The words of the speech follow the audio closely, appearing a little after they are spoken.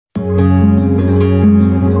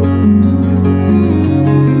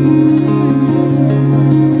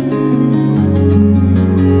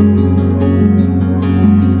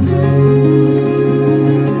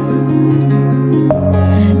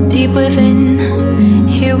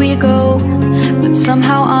here we go, but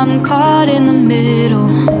somehow I'm caught in the middle.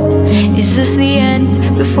 Is this the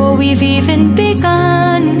end before we've even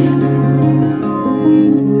begun?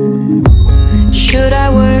 Should I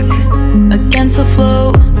work against the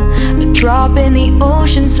flow? A drop in the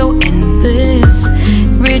ocean so endless,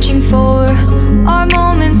 reaching for our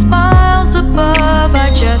moments miles above. I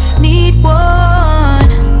just need one,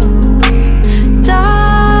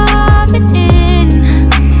 diving in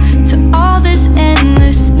to all this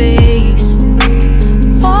endless space,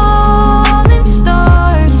 falling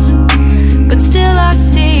stars, but still I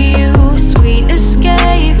see you. Sweet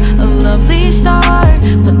escape, a lovely start,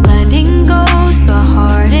 but letting go's the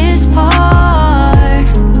hardest part.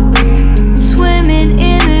 Swimming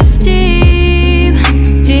in this deep,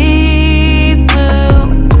 deep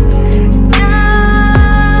blue.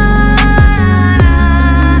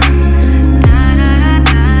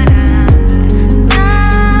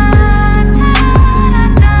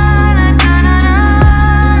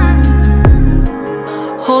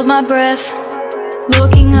 Hold my breath,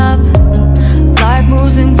 looking up. Life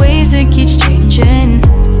moves in ways that keeps changing.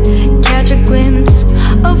 Catch a glimpse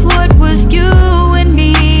of what was you and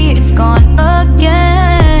me. It's gone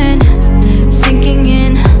again. Sinking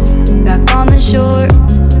in, back on the shore.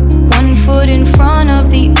 One foot in front of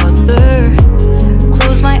the other.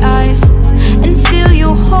 Close my eyes and feel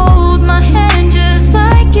you hold my hand just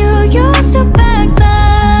like you used to back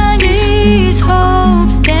then. These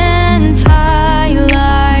hopes dance high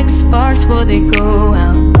like sparks before they go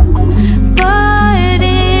out. But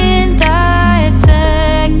in that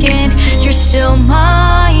second, you're still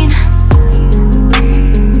mine.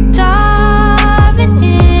 Diving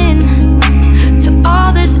in to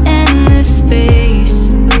all this endless space,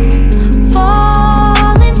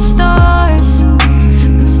 falling stars,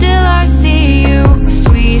 but still I see you. A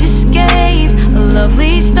sweet escape, a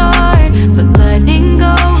lovely start, but letting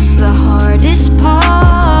go's the hardest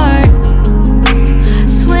part.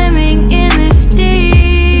 Swimming in this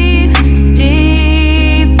deep,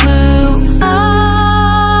 deep blue.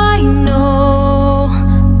 I know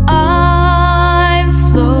I'm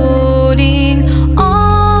floating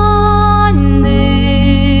on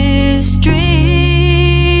this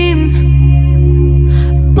dream,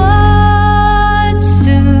 but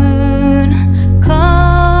soon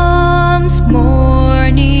comes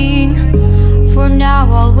morning. For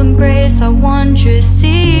now I'll embrace our wondrous